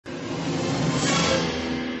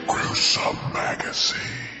Gruesome Magazine.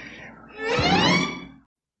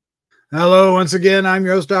 Hello, once again, I'm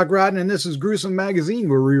your host, Doc Rotten, and this is Gruesome Magazine,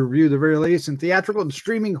 where we review the very latest in theatrical and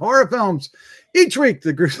streaming horror films. Each week,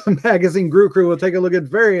 the Gruesome Magazine Grue-Crew will take a look at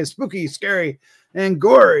various spooky, scary, and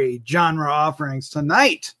gory genre offerings.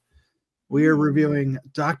 Tonight, we are reviewing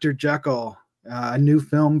Dr. Jekyll, a new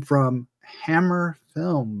film from Hammer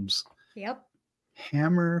Films. Yep.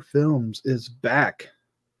 Hammer Films is back.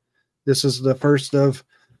 This is the first of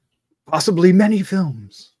possibly many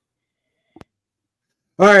films.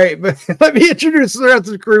 All right, but let me introduce the rest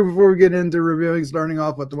of the crew before we get into reviewing, starting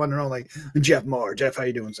off with the one and only Jeff Mohr. Jeff, how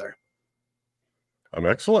you doing, sir? I'm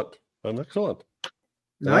excellent.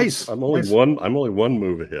 Nice. I'm only one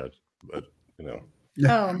move ahead, but you know.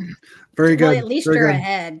 Oh, very good. Well, at least very you're good.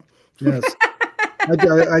 Ahead. Yes.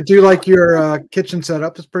 I do like your kitchen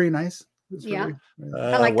setup. It's pretty nice. It's Yeah. really,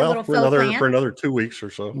 I like the little for another 2 weeks or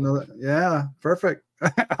so. yeah, perfect.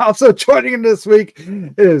 Also joining in this week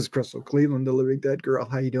is Crystal Cleveland, the Living Dead girl.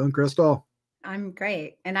 How you doing, Crystal? I'm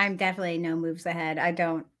great, and I'm definitely no moves ahead. I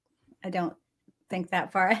don't think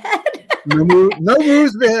that far ahead. No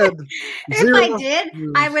moves ahead. If I did,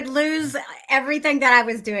 I would lose everything that I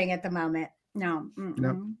was doing at the moment. No,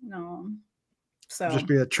 no. So just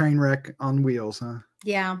be a train wreck on wheels, huh?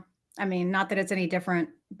 Yeah, I mean, not that it's any different,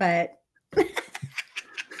 but.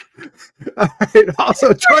 All right,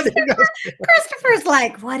 also joining us, Christopher's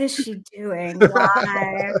like, what is she doing?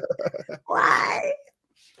 Why?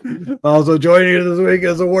 Also joining us this week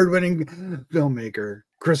is award-winning filmmaker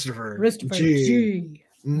Christopher G.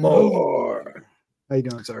 Mohr. How you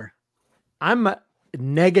doing, sir? I'm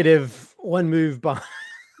negative one move behind.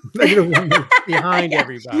 Behind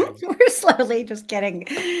everybody. We're slowly just getting.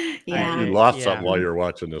 Yeah, you lost something while you're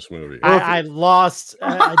watching this movie. I lost.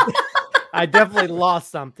 I definitely lost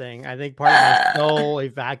something. I think part of my soul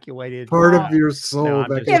evacuated. Part of your soul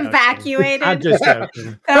evacuated. I'm just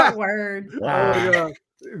joking. That word. Yeah.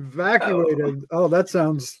 Evacuated. Oh, that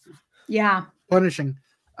sounds punishing.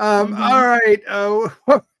 All right.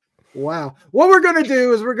 Wow. What we're going to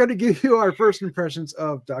do is we're going to give you our first impressions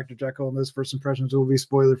of Dr. Jekyll, and those first impressions will be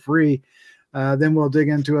spoiler free. Then we'll dig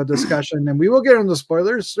into a discussion, and we will get on the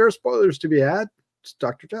spoilers. There are spoilers to be had. It's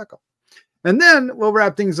Dr. Jekyll. And then we'll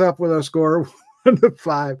wrap things up with our score 1 to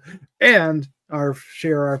 5 and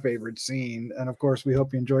share our favorite scene. And of course, we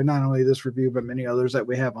hope you enjoy not only this review, but many others that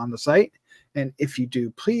we have on the site. And if you do,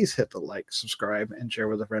 please hit the like, subscribe, and share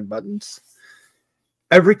with a friend buttons.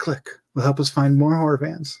 Every click will help us find more horror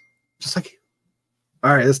fans, just like you.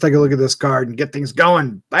 All right, let's take a look at this card and get things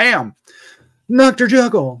going. Bam! Dr.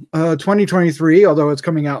 Jekyll, 2023, although it's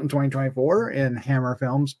coming out in 2024 in Hammer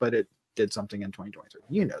Films, but it did something in 2023.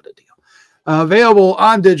 You know the deal. Available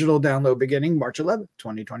on digital download beginning March 11th,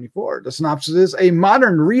 2024. The synopsis is a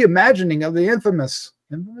modern reimagining of the infamous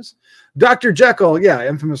Dr. Jekyll. Yeah,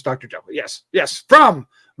 infamous Dr. Jekyll. Yes, from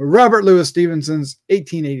Robert Louis Stevenson's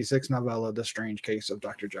 1886 novella, The Strange Case of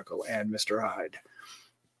Dr. Jekyll and Mr. Hyde.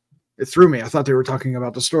 It threw me. I thought they were talking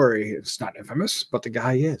about the story. It's not infamous, but the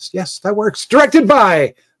guy is. Yes, that works. Directed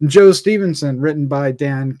by Joe Stephenson, written by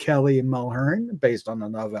Dan Kelly-Mulhern, based on the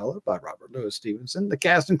novella by Robert Louis Stevenson. The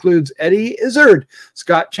cast includes Eddie Izzard,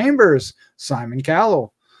 Scott Chambers, Simon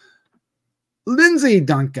Callow, Lindsay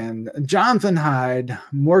Duncan, Jonathan Hyde,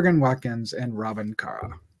 Morgan Watkins, and Robyn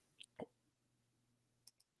Cara.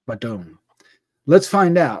 But let's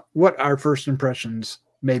find out what our first impressions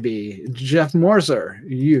maybe. Jeff Mohr, sir,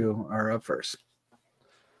 you are up first.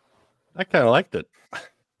 I kind of liked it.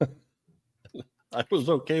 I was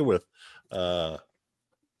okay with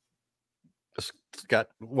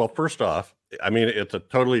first off, I mean, it's a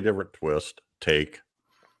totally different twist,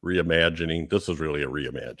 reimagining. This is really a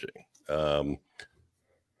reimagining.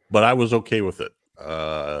 But I was okay with it.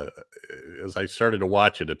 As I started to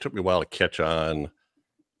watch it, it took me a while to catch on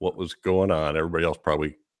what was going on. Everybody else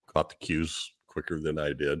probably caught the cues quicker than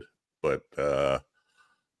I did, but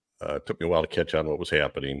it took me a while to catch on what was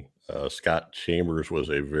happening. Scott Chambers was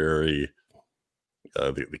a very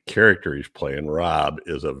the character he's playing, Rob,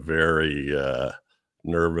 is a very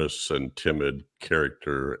nervous and timid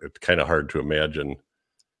character. It's kind of hard to imagine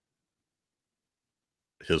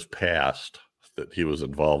his past, that he was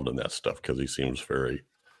involved in that stuff, because he seems very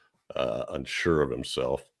unsure of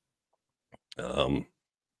himself.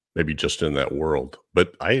 Maybe just in that world,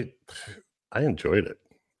 but I enjoyed it.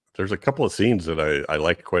 There's a couple of scenes that I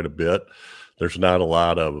like quite a bit. There's not a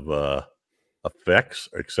lot of effects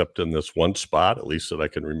except in this one spot, at least that I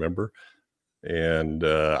can remember. And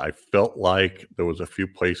I felt like there was a few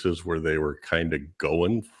places where they were kind of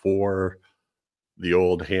going for the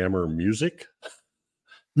old Hammer music.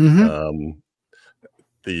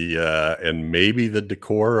 And maybe the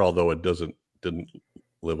decor, although it didn't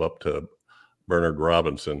live up to Bernard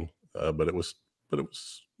Robinson, but it was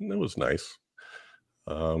nice.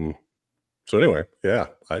 So anyway, yeah,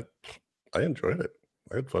 I enjoyed it.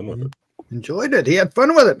 I had fun with it. Enjoyed it. He had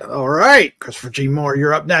fun with it. All right, Christopher G. Mohr,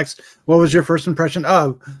 you're up next. What was your first impression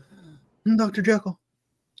of Dr. Jekyll?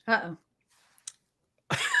 Uh-oh.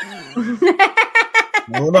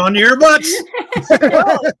 Hold on to your butts.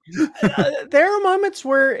 Well, there are moments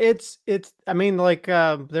where it's I mean, like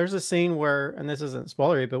there's a scene where, and this isn't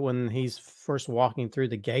spoilery, but when he's first walking through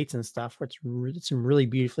the gates and stuff, it's some really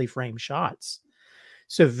beautifully framed shots.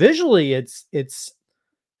 So visually it's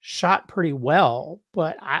shot pretty well,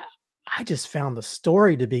 but I just found the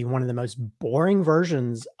story to be one of the most boring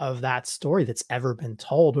versions of that story that's ever been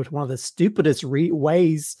told, with one of the stupidest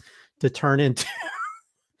ways to turn into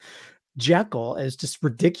Jekyll is just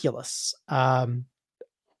ridiculous. And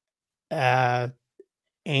I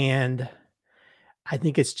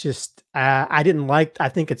think it's just, I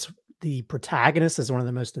think it's the protagonist is one of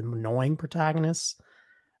the most annoying protagonists.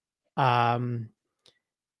 And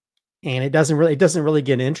it doesn't really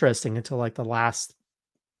get interesting until like the last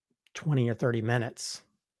 20 or 30 minutes.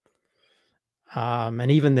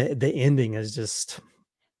 And even the ending is just,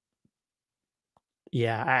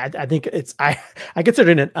 yeah, I think I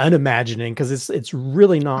consider it an unimagining, because it's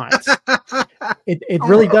really not. It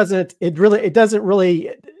really doesn't. It doesn't really.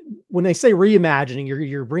 When they say reimagining,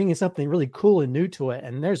 you're bringing something really cool and new to it,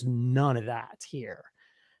 and there's none of that here.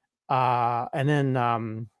 And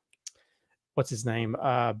then what's his name?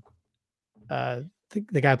 The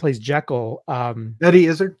guy who plays Jekyll. Eddie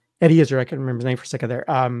Izzard. Eddie Izzard. I couldn't remember his name for a second there.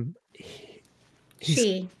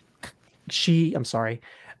 She. I'm sorry.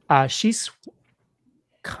 She's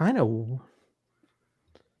kind of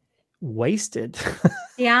wasted.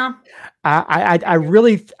 Yeah. I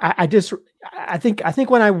think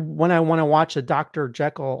when I want to watch a Dr.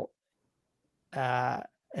 Jekyll and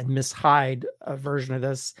Miss Hyde version of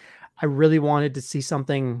this, I really wanted to see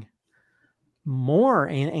something more,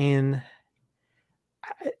 and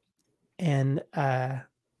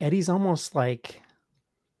Eddie's almost like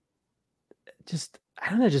just, I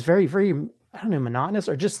don't know, just very, very, I don't know, monotonous,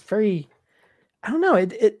 or just very, I don't know.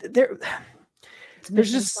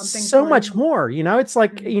 There's just so much more, you know. It's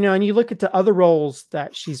like, you know, and you look at the other roles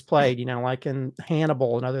that she's played, you know, like in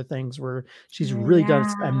Hannibal and other things, where she's really done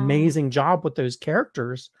an amazing job with those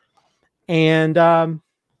characters. And I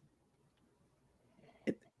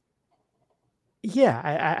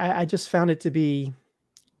just found it to be,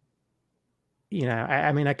 you know,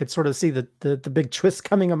 I mean, I could sort of see the big twist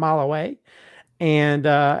coming a mile away, and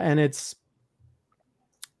it's,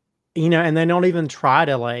 you know, and they don't even try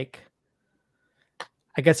to, like,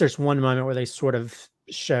 I guess there's one moment where they sort of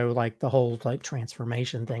show like the whole like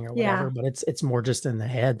transformation thing or whatever, but it's more just in the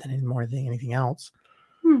head than more than anything else.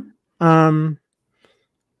 But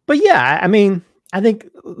yeah, I mean, I think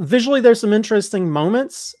visually there's some interesting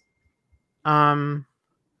moments. But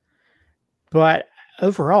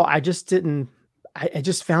overall, I just found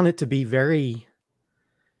it to be very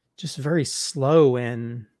slow,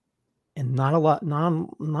 and not a lot,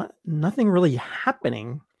 nothing really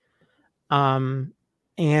happening.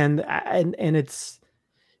 And it's,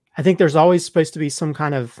 I think there's always supposed to be some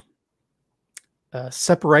kind of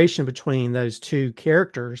separation between those two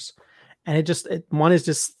characters. And one is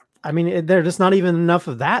just, I mean, there's just not even enough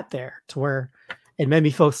of that there to where it made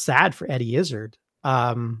me feel sad for Eddie Izzard.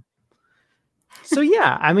 So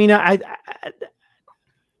yeah, I mean,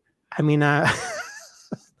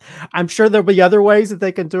 I'm sure there'll be other ways that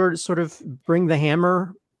they can sort of bring the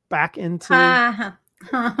hammer back into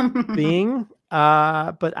being.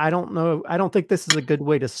 But I don't know. I don't think this is a good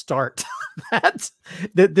way to start.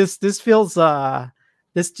 This feels. I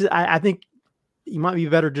think you might be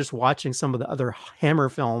better just watching some of the other Hammer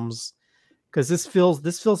films, because this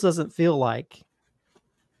doesn't feel like.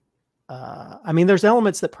 I mean, there's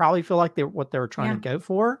elements that probably feel like what they were trying to go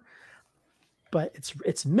for, but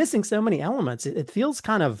it's missing so many elements. It feels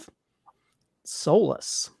kind of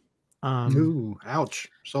soulless. Ooh, ouch,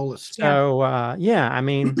 soulless. So yeah, I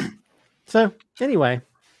mean, so anyway,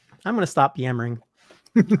 I'm gonna stop yammering.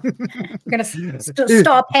 I'm gonna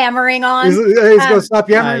stop hammering on. He's gonna stop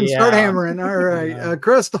yammering and start hammering. All right,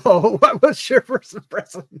 Crystal, what was your first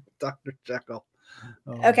impression of Dr. Jekyll?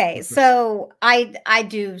 Okay, so I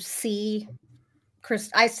do see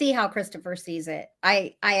I see how Christopher sees it.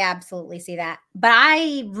 I absolutely see that. But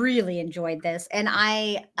I really enjoyed this, and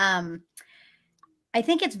I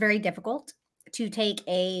think it's very difficult to take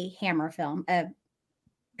a Hammer film, a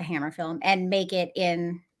Hammer film, and make it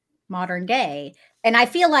in modern day. And I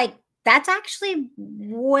feel like that's actually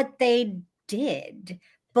what they did.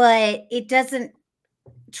 but it doesn't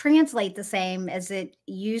translate the same as it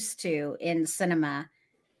used to in cinema.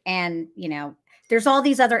 And, you know, there's all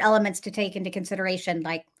these other elements to take into consideration,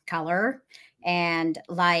 like color and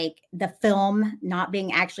like the film not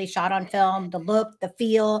being actually shot on film, the look, the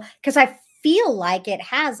feel, because I feel like it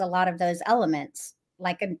has a lot of those elements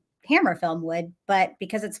like a Hammer film would, but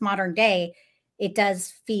because it's modern day, it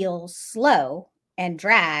does feel slow and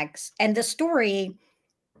drags. And the story,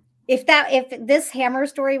 if this Hammer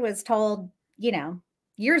story was told, you know,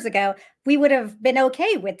 years ago, we would have been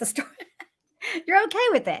okay with the story. You're okay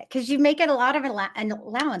with it because you make it a lot of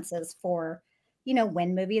allowances for, you know,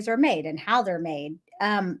 when movies are made and how they're made.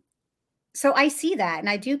 So I see that and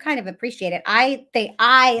I do kind of appreciate it.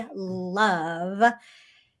 I love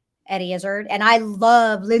Eddie Izzard and I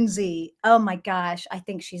love Lindsay. Oh my gosh, I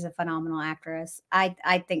think she's a phenomenal actress.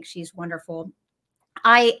 I think she's wonderful.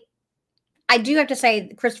 I do have to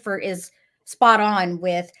say Christopher is spot on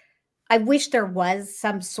with, I wish there was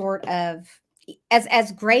some sort of,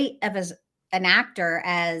 as great of an actor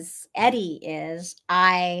as Eddie is,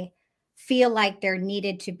 I feel like there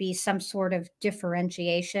needed to be some sort of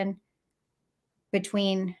differentiation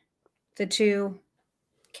between the two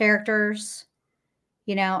characters,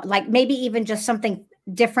 you know, like maybe even just something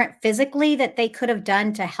different physically that they could have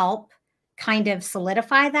done to help kind of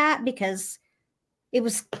solidify that, because it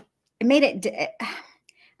made it,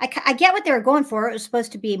 I get what they were going for. It was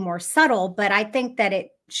supposed to be more subtle, but I think that it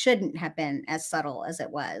shouldn't have been as subtle as it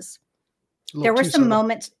was. There were some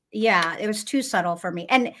moments. Yeah, it was too subtle for me.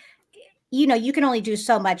 And, you know, you can only do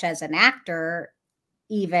so much as an actor,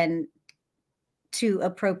 even to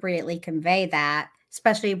appropriately convey that,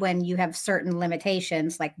 especially when you have certain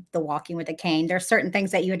limitations, like the walking with a cane. There's certain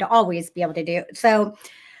things that you had to always be able to do. So,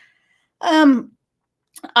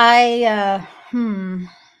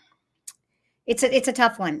 it's a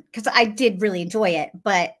tough one because I did really enjoy it,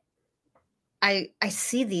 but I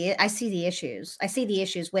see the issues. I see the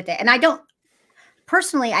issues with it. And I don't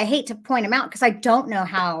personally, I hate to point them out because I don't know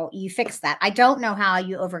how you fix that. I don't know how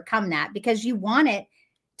you overcome that, because you want it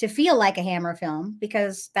to feel like a Hammer film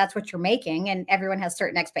because that's what you're making and everyone has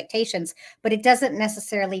certain expectations, but it doesn't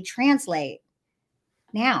necessarily translate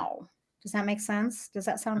now. Does that make sense? Does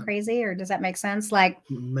that sound crazy or does that make sense? Like,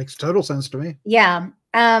 makes total sense to me. Yeah.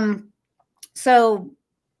 So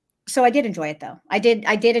I did enjoy it though. I did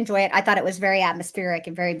enjoy it. I thought it was very atmospheric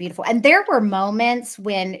and very beautiful. And there were moments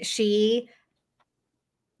when she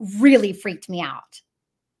really freaked me out.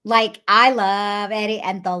 Like, I love Eddie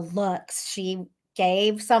and the looks she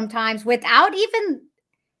gave sometimes without even,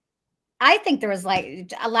 I think there was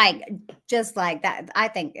just like that. I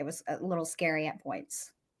think it was a little scary at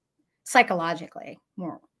points, psychologically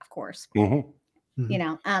more, of course, you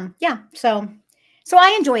know? Yeah. So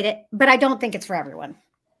I enjoyed it, but I don't think it's for everyone.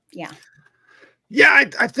 Yeah. Yeah.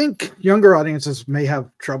 I think younger audiences may have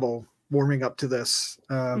trouble warming up to this.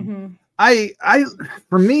 For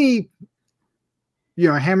me, you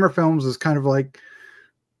know, Hammer films is kind of like,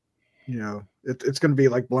 you know, it's going to be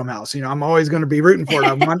like Blumhouse. You know, I'm always going to be rooting for it.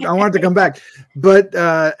 I want it to come back. But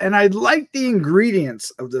and I like the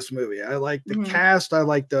ingredients of this movie. I like the cast. I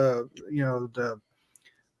like the, you know, the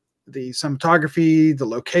cinematography, the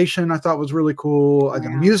location I thought was really cool. The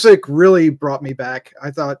music really brought me back.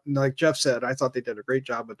 I thought, like Jeff said, I thought they did a great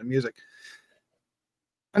job with the music.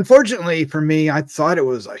 Unfortunately for me, I thought it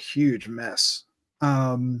was a huge mess.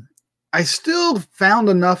 I still found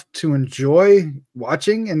enough to enjoy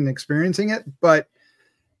watching and experiencing it, but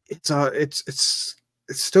it's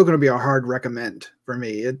still going to be a hard recommend for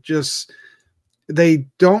me. It just, they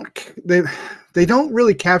don't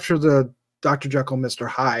really capture the Dr. Jekyll, Mr.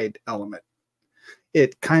 Hyde element.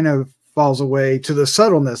 It kind of falls away to the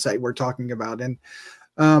subtleness that we're talking about. And,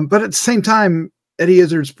 but at the same time, Eddie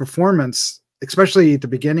Izzard's performance, especially at the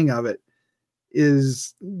beginning of it,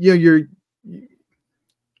 is, you know,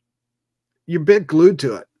 you're a bit glued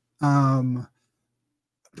to it.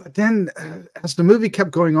 But then as the movie kept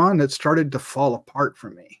going on, it started to fall apart for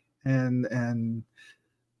me. And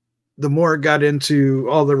the more it got into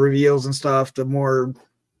all the reveals and stuff, the more,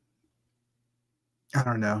 I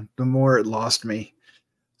don't know, the more it lost me.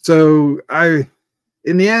 So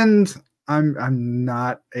in the end, I'm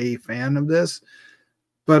not a fan of this,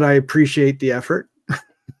 but I appreciate the effort.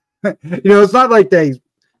 You know, it's not like they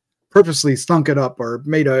purposely stunk it up or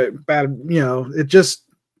made a bad, you know, it just,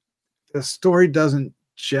 the story doesn't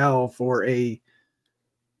gel for a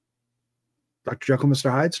Dr. Jekyll, Mr.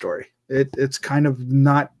 Hyde story. It's kind of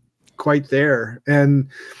not quite there. And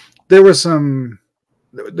there was some,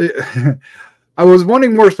 I was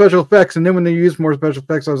wanting more special effects, and then when they used more special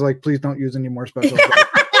effects, I was like, please don't use any more special effects.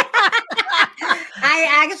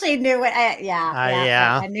 I I actually knew it.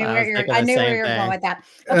 I knew where you're going with that.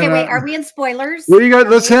 Okay, wait. Are we in spoilers? Well, you got.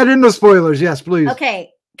 Let's head into spoilers. Yes, please.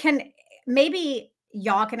 Okay. Maybe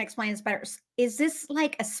y'all can explain this better? Is this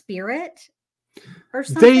like a spirit or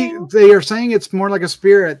something? They are saying it's more like a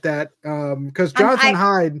spirit that because Jonathan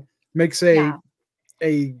Hyde makes a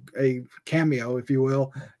cameo, if you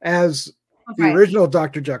will, as the original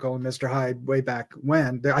Dr. Jekyll and Mr. Hyde way back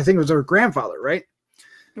when. I think it was her grandfather, right?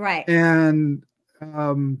 Right. And they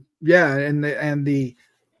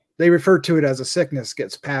refer to it as a sickness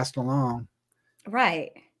gets passed along.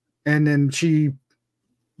 Right. And then she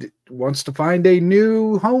wants to find a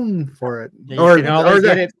new home for it.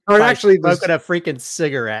 Actually smoking a freaking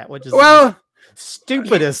cigarette, which is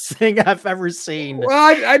stupidest thing I've ever seen. Well,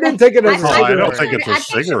 I didn't take it as I don't think it's a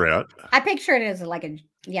cigarette. I picture it as like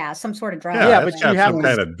some sort of drug. Yeah, but you have some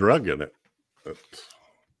kind of drug in it.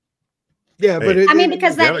 Yeah, but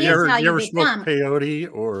because that is how you ever become peyote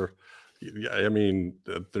or I mean,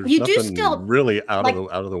 there's nothing really out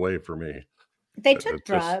of the way for me. They took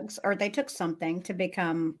drugs or they took something to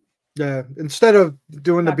become. Yeah, instead of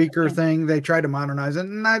doing the beaker thing, they tried to modernize it,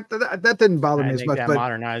 and that didn't bother me as much. But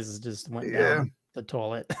modernizes just went down the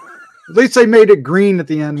toilet. At least they made it green at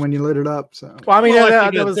the end when you lit it up. So, well, I mean,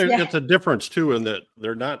 it's a difference too in that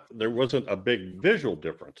there wasn't a big visual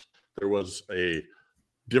difference. There was a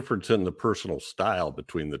difference in the personal style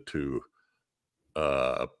between the two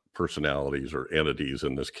personalities or entities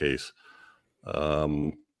in this case.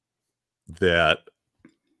 That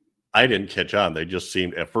I didn't catch on. They just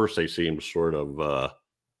seemed, at first they seemed sort of,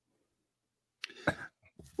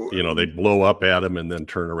 they'd blow up at him and then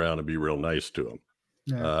turn around and be real nice to him.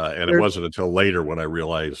 Yeah. And it wasn't until later when I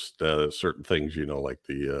realized certain things, like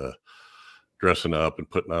the dressing up and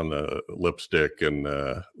putting on the lipstick and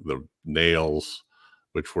the nails,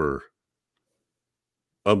 which were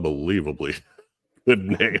unbelievably good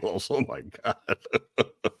nails. Oh my God.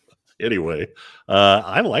 Anyway,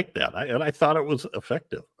 I liked that. And I thought it was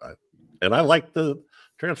effective. And I liked the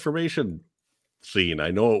transformation scene. I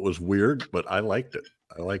know it was weird, but I liked it.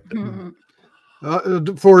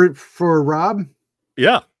 Mm-hmm. For Rob?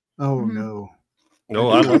 Yeah. Oh, no. No,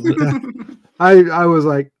 I loved it. I was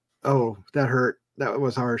like, oh, that hurt. That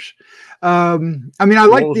was harsh. I mean, I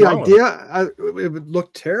liked the idea. It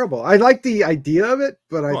looked terrible. I liked the idea of it,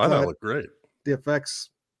 but I thought it looked great. The effects,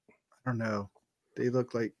 I don't know. They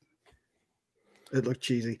look like it looked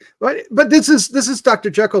cheesy. But this is Dr.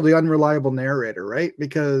 Jekyll, the unreliable narrator, right?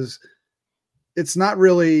 Because it's not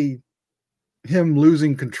really him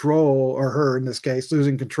losing control, or her in this case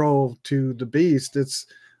losing control to the beast. It's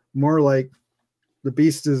more like the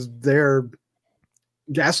beast is there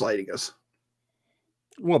gaslighting us.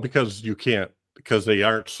 Well, because they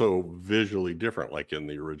aren't so visually different like in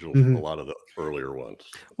the original, a lot of the earlier ones.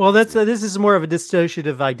 Well, this is more of a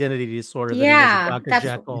dissociative identity disorder than Dr.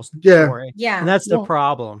 Jekyll's story. Yeah. And that's the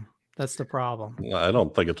problem. That's the problem. I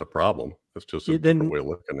don't think it's a problem. It's just a different way of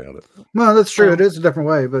looking at it. Well, that's true. It is a different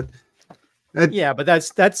way, but but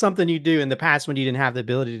that's something you do in the past when you didn't have the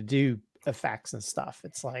ability to do effects and stuff.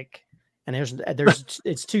 It's like, and there's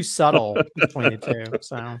it's too subtle between the two.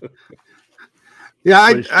 So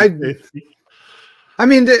yeah, I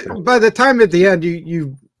mean, by the time at the end,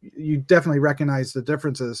 you definitely recognize the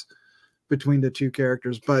differences between the two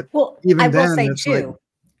characters. But I will say too,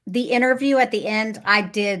 the interview at the end, I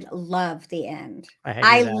did love the end.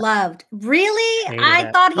 I loved. Really,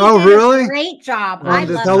 I thought he did a great job. I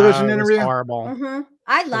loved the television interview. Horrible. Mm-hmm.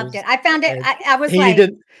 I loved it. I found it. I was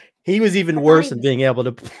like, he was even worse than being able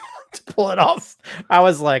to pull it off. I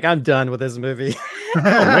was like, I'm done with this movie. Oh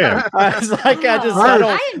man! I was like, I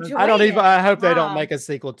don't even. I hope they don't make a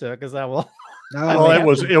sequel to it because I will. No, it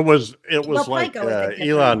was like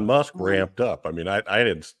Elon Musk ramped up. I mean, I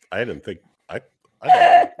didn't think.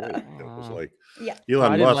 It was like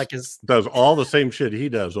Elon Musk does all the same shit he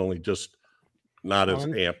does, only just not as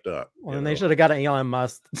amped up. Well, then they should have got an Elon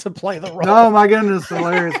Musk to play the role. Oh my goodness,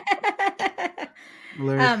 hilarious!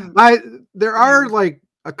 There are like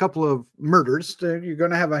a couple of murders. You're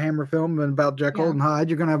going to have a Hammer film about Jekyll and Hyde.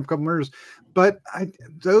 You're going to have a couple murders, but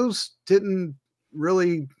those didn't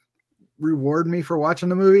really reward me for watching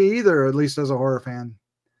the movie either. At least as a horror fan.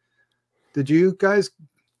 Did you guys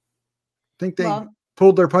think they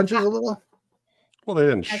pulled their punches a little? Well, they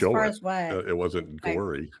didn't show it. It wasn't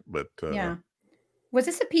gory, but was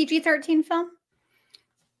this a PG-13 film?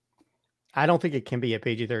 I don't think it can be a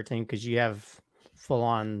PG-13 because you have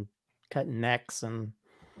full-on cutting necks and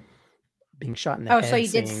being shot in the head. So you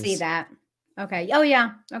did see that. Okay. Oh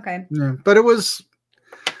yeah. Okay. Yeah, but it was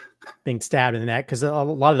being stabbed in the neck because a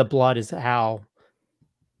lot of the blood is how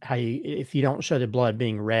how you, if you don't show the blood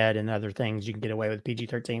being red and other things, you can get away with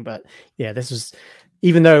PG-13. But yeah, this is,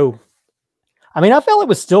 even though, I mean, I felt it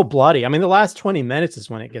was still bloody. I mean, the last 20 minutes is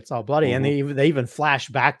when it gets all bloody. And they even flash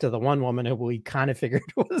back to the one woman who we kind of figured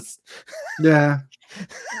was. Yeah.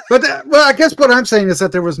 But well, I guess what I'm saying is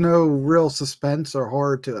that there was no real suspense or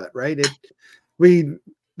horror to it, right? We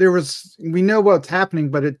know what's happening,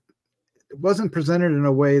 but it wasn't presented in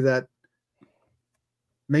a way that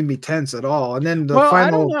made me tense at all. And then the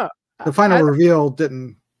final reveal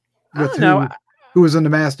didn't, with who was in the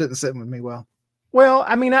mask, didn't sit with me well. Well,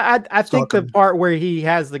 I mean, I think the part where he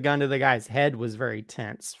has the gun to the guy's head was very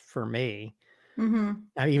tense for me.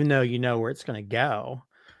 Even though you know where it's going to go.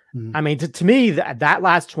 I mean, to me, that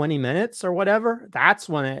last 20 minutes or whatever, that's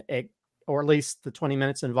when it, or at least the 20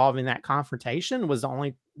 minutes involving that confrontation was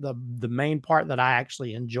only the main part that I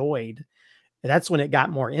actually enjoyed. That's when it got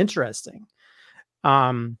more interesting.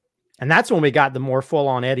 And that's when we got the more full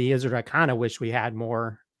on Eddie Izzard. I kind of wish we had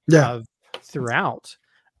more of throughout.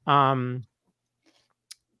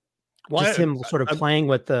 Just him sort of playing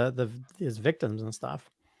with his victims and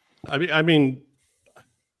stuff. I mean,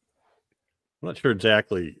 I'm not sure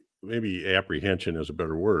exactly, maybe apprehension is a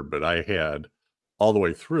better word, but I had all the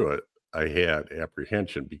way through it, I had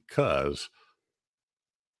apprehension because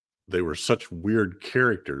they were such weird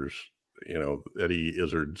characters, you know, Eddie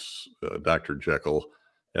Izzard's Dr. Jekyll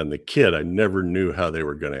and the kid. I never knew how they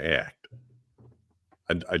were going to act.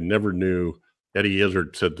 I never knew. Eddie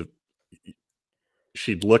Izzard said that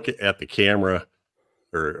she'd look at the camera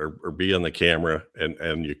or be on the camera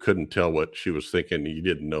and you couldn't tell what she was thinking. You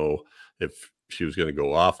didn't know if she was going to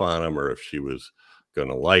go off on him or if she was going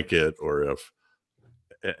to like it, or if,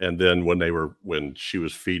 and then when she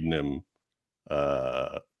was feeding him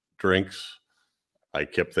drinks, I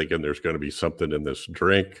kept thinking there's going to be something in this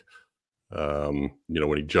drink. You know,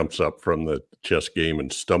 when he jumps up from the chess game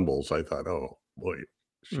and stumbles, I thought, oh boy,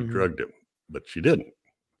 she drugged him, but she didn't.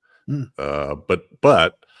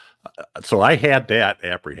 But so I had that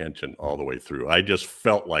apprehension all the way through. I just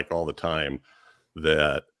felt like all the time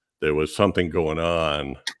that there was something going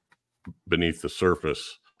on beneath the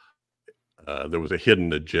surface. There was a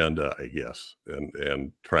hidden agenda, I guess,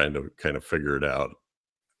 and trying to kind of figure it out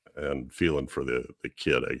and feeling for the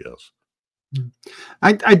kid, I guess.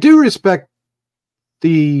 I do respect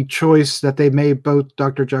the choice that they made both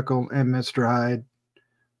Dr. Jekyll and Mr. Hyde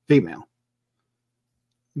female.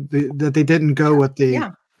 That they didn't go with the.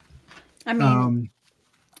 Yeah. I mean,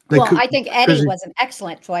 I think Eddie was an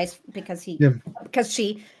excellent choice because she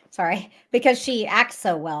acts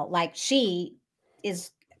so well. Like, she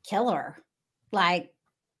is a killer. Like,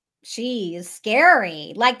 she is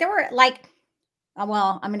scary. Like, there were like,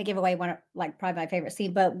 well, I'm going to give away one of, like, probably my favorite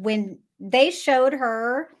scene, but when they showed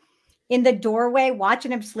her in the doorway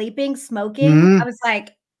watching him sleeping, smoking, I was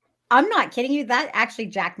like, I'm not kidding you. That actually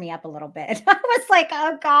jacked me up a little bit. I was like,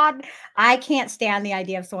 oh God, I can't stand the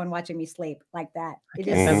idea of someone watching me sleep like that. It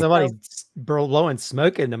is somebody blowing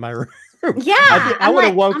smoke into my room. Yeah. I would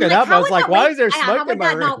have woken up. I was like, why is there smoke in my room? How would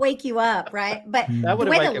that not wake you up? Right. But the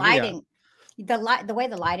way the lighting, the way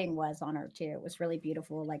the lighting was on her too, it was really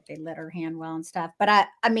beautiful. Like, they lit her hand well and stuff. But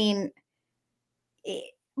I mean,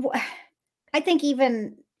 I think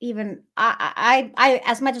even I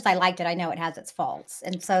as much as I liked it, I know it has its faults.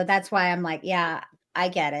 And so that's why I'm like, yeah, I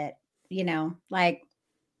get it, you know, like,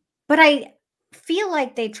 but I feel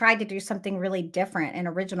like they tried to do something really different and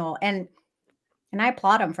original, and I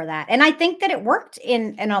applaud them for that. And I think that it worked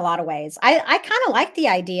in a lot of ways. I kind of like the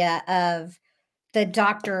idea of the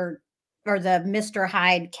Dr. or the Mr.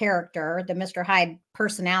 Hyde character, the Mr. Hyde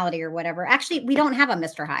personality or whatever. Actually, we don't have a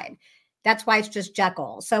Mr. Hyde. That's why it's just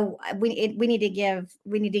Jekyll. So we need to give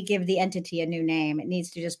the entity a new name. It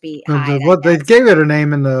needs to just be Hyde. What they gave it a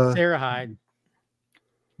name in the Sarah Hyde.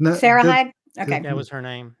 No, Sarah Hyde. Okay, that was her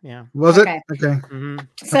name. Yeah. Was it? Okay.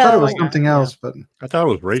 So, I thought it was something else, but I thought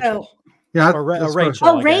it was Rachel. Yeah, Rachel.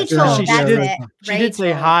 Oh, Rachel. Yeah, she did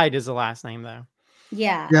say Hyde is the last name though.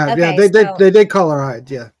 Yeah. Yeah. Okay, yeah. They did call her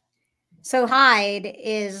Hyde. Yeah. So Hyde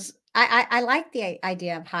is. I like the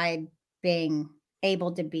idea of Hyde being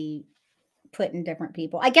able to be put in different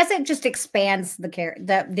people. I guess it just expands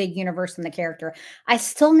the universe and the character. I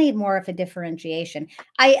still need more of a differentiation.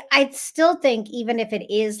 I still think even if it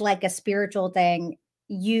is like a spiritual thing,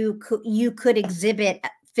 you could exhibit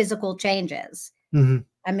physical changes.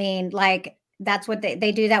 I mean, like, that's what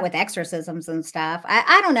they do that with exorcisms and stuff.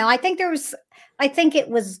 I don't know. I think it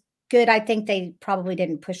was good. I think they probably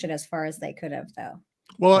didn't push it as far as they could have, though.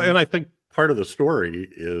 Well, and I think part of the story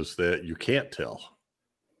is that you can't tell.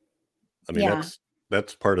 I mean,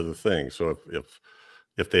 that's part of the thing. So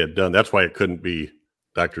if they had done, that's why it couldn't be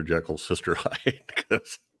Dr. Jekyll's sister Hyde,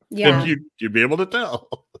 because Yeah. You'd be able to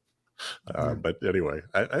tell. But anyway,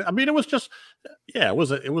 I mean, it was just, yeah, it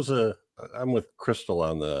was a, I'm with Crystal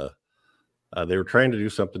on the, they were trying to do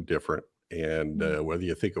something different, and whether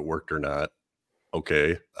you think it worked or not,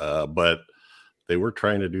 okay. But they were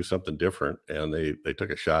trying to do something different, and they took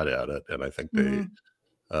a shot at it. And I think they,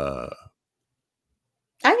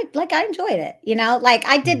 I enjoyed it, you know, like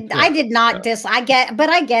I did not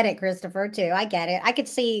I get it, Christopher, too. I get it. I could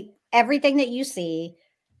see everything that you see.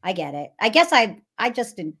 I get it. I guess I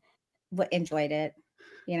just enjoyed it,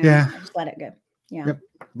 you know. Yeah. I just let it go. Yeah. Yep.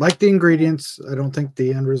 Like the ingredients. I don't think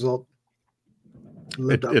the end result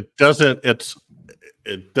it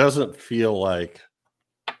doesn't feel like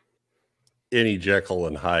any Jekyll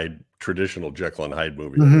and Hyde, traditional Jekyll and Hyde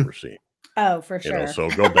movie I've ever seen. Oh, for sure. You know, so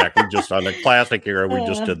go back. We just on the classic era, we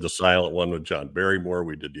just did the silent one with John Barrymore.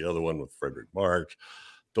 We did the other one with Frederick March.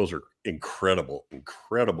 Those are incredible,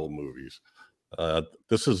 incredible movies.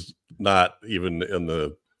 This is not even in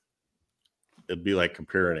the, it'd be like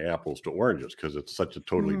comparing apples to oranges, because it's such a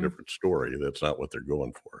totally different story. That's not what they're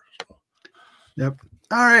going for. So. Yep.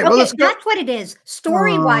 All right. Okay, well, let's go. that's what it is.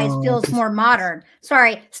 Story-wise feels more modern.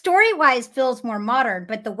 Sorry. Story-wise feels more modern,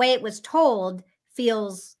 but the way it was told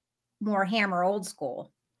feels more Hammer old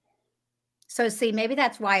school. So see, maybe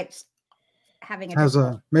that's why it's having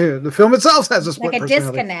maybe the film itself has a split, like a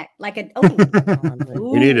disconnect, like a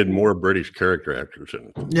we needed more British character actors in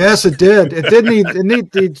it. Yes, it did. It did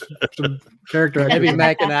need some character actors. Maybe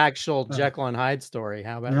make an actual Jekyll and Hyde story.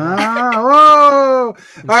 How about that? Whoa! All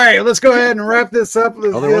right, let's go ahead and wrap this up.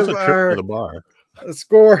 Let's there was a trip to the bar.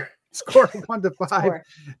 Score 1 to 5,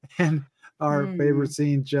 and our favorite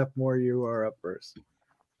scene. Jeff Mohr, you are up first.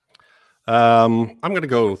 I'm going to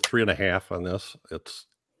go 3.5 on this.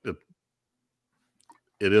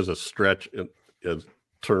 It is a stretch in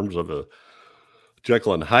terms of a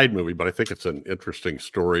Jekyll and Hyde movie, but I think it's an interesting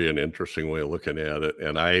story and interesting way of looking at it.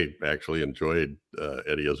 And I actually enjoyed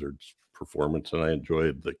Eddie Izzard's performance, and I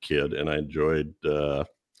enjoyed the kid, and I enjoyed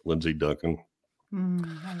Lindsay Duncan,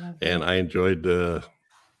 and I enjoyed the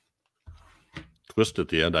twist at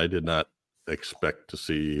the end. I did not expect to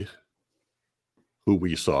see who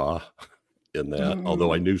we saw in that,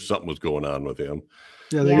 although I knew something was going on with him.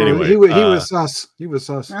 Yeah, anyway, he was sus. He was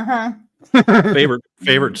sus.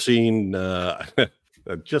 Favorite scene.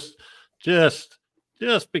 Just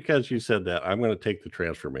because you said that, I'm going to take the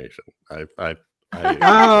transformation. I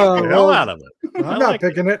hell out of it. I'm not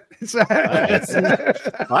picking it.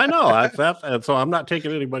 I know. And so I'm not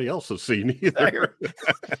taking anybody else's scene either.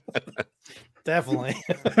 Definitely.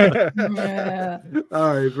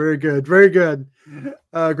 All right. Very good. Very good.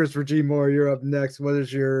 Christopher G. Mohr, you're up next. What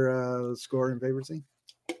is your score and favorite scene?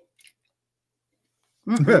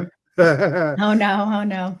 Oh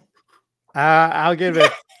no. I'll give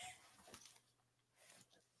it.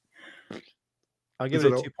 I'll give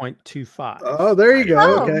it a 2.25. Oh, there you go.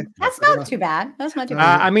 Oh, okay, that's not too bad. That's not too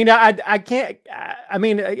bad. I mean, I can't. I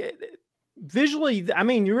mean, visually, I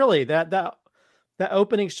mean, really, that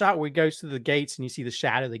opening shot where he goes through the gates and you see the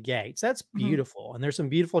shadow of the gates, that's beautiful. And there's some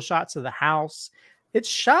beautiful shots of the house. It's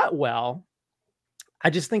shot well. I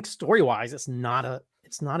just think story-wise, it's not a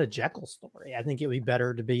Jekyll story. I think it would be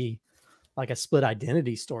better to be like a split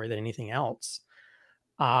identity story than anything else.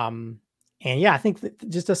 And yeah, I think that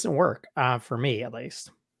just doesn't work for me, at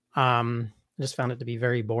least. I just found it to be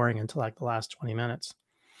very boring until like the last 20 minutes.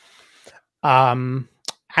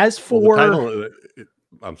 As for the title,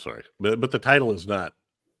 I'm sorry, but the title is not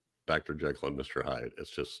Dr. Jekyll and Mr. Hyde. It's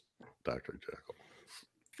just Dr. Jekyll.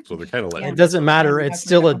 So they're kind of like, it doesn't matter. It's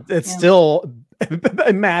still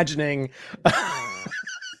imagining.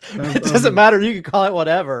 It doesn't matter. You can call it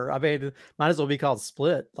whatever. I mean, it might as well be called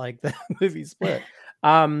Split, like the movie Split.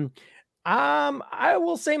 I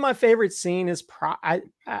will say my favorite scene is I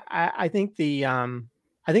think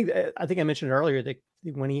I mentioned earlier that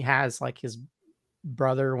when he has like his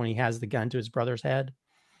brother, when he has the gun to his brother's head,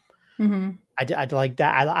 I like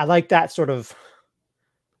that. I like that sort of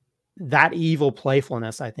that evil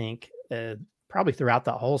playfulness. I think probably throughout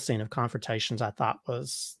the whole scene of confrontations, I thought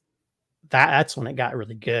was that's when it got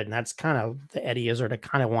really good, and that's kind of the Eddie Izzard I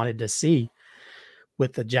kind of wanted to see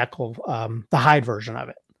with the Jekyll, the Hyde version of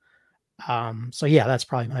it. So yeah, that's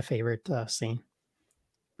probably my favorite scene.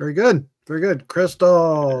 Very good. Very good.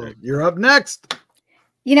 Crystal, you're up next.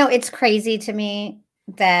 You know, it's crazy to me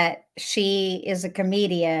that she is a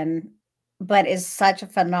comedian, but is such a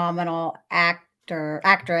phenomenal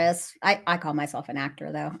actress. I call myself an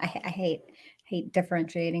actor though. I hate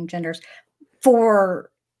differentiating genders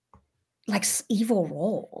for like evil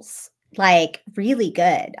roles, like really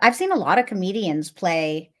good. I've seen a lot of comedians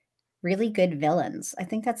play really good villains. I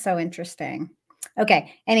think that's so interesting.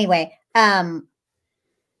 Okay. Anyway, I'm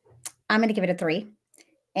going to give it a 3.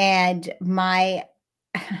 And I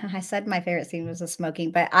said my favorite scene was the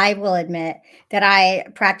smoking, but I will admit that I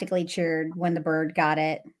practically cheered when the bird got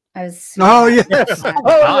it. I was. Oh yes!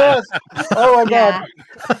 Oh yes! Oh my God!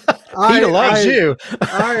 Peter loves you.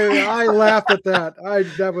 I laughed at that.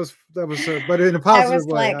 That was so, but in a positive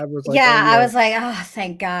way. I was like, yeah, I was like, oh,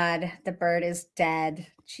 thank God, the bird is dead.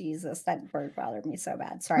 Jesus, that bird bothered me so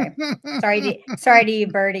bad. Sorry, sorry to you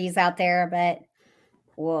birdies out there, but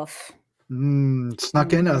woof.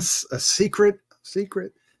 Snuck in a secret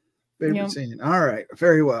favorite scene. All right,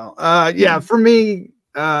 very well. Yeah, for me,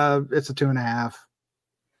 it's a 2.5.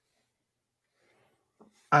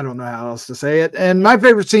 I don't know how else to say it. And my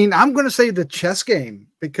favorite scene, I'm going to say the chess game,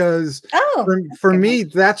 because for me,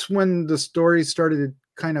 that's when the story started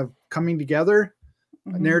kind of coming together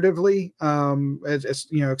narratively. It's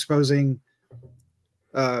exposing,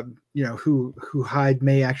 who Hyde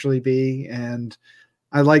may actually be. And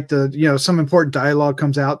I like some important dialogue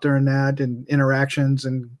comes out during that, and interactions,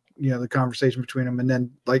 and the conversation between them. And then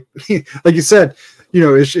like you said,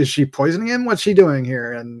 is she poisoning him? What's she doing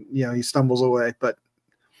here? And he stumbles away, but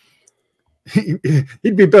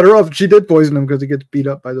he'd be better off if she did poison him, because he gets beat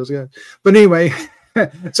up by those guys. But anyway,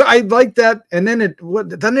 so I like that. And then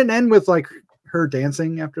doesn't it end with like her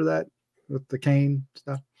dancing after that with the cane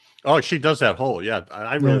stuff? Oh, she does that whole,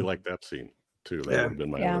 I really like that scene too. That would have been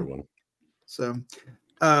my other one. So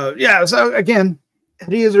so again,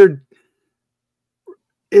 Eddie Izzard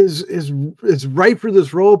is right for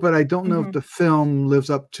this role, but I don't know if the film lives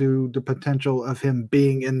up to the potential of him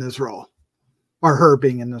being in this role, or her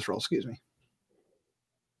being in this role, excuse me.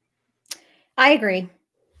 I agree,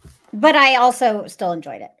 but I also still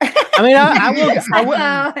enjoyed it. I mean,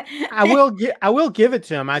 I will give it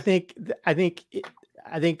to him. I think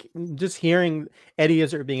just hearing Eddie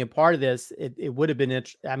Izzard being a part of this, it would have been.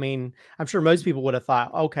 I mean, I'm sure most people would have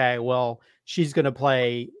thought, okay, well, she's going to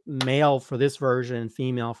play male for this version,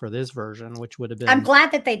 female for this version, which would have been. I'm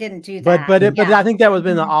glad that they didn't do that. But I think that would have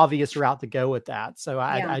been the obvious route to go with that. So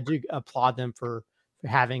I do applaud them for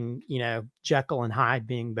having Jekyll and Hyde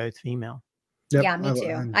being both female. Yep. Yeah, me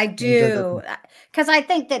too. I do, because I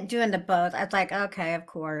think that doing the both, I was like, okay, of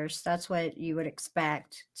course, that's what you would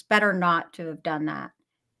expect. It's better not to have done that.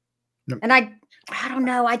 Yep. And I don't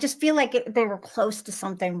know. I just feel like they were close to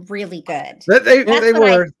something really good. They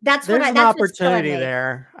were. That's an opportunity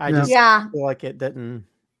there. I just feel like it didn't.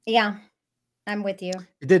 Yeah, I'm with you.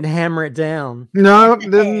 It didn't hammer it down. No,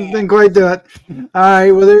 didn't quite do it. All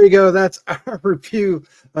right, well, there you go. That's our review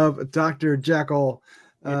of Dr. Jekyll.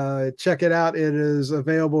 Check it out. It is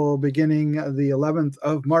available beginning the 11th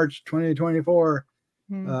of March 2024.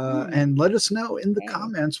 And let us know in the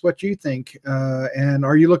comments what you think. And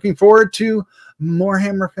are you looking forward to more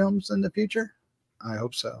Hammer films in the future? I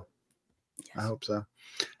hope so. Yes. I hope so.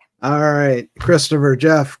 All right, Christopher,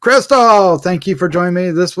 Jeff, Crystal, thank you for joining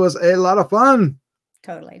me. This was a lot of fun.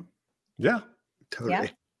 Totally. Yeah. Totally. Yeah.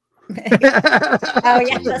 Oh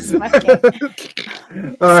yeah, the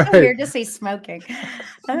smoking. All right. Weird to see smoking.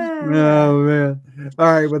 Oh man.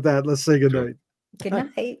 All right, with that, let's say good night. Good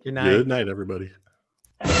night. Good night. Good night, everybody.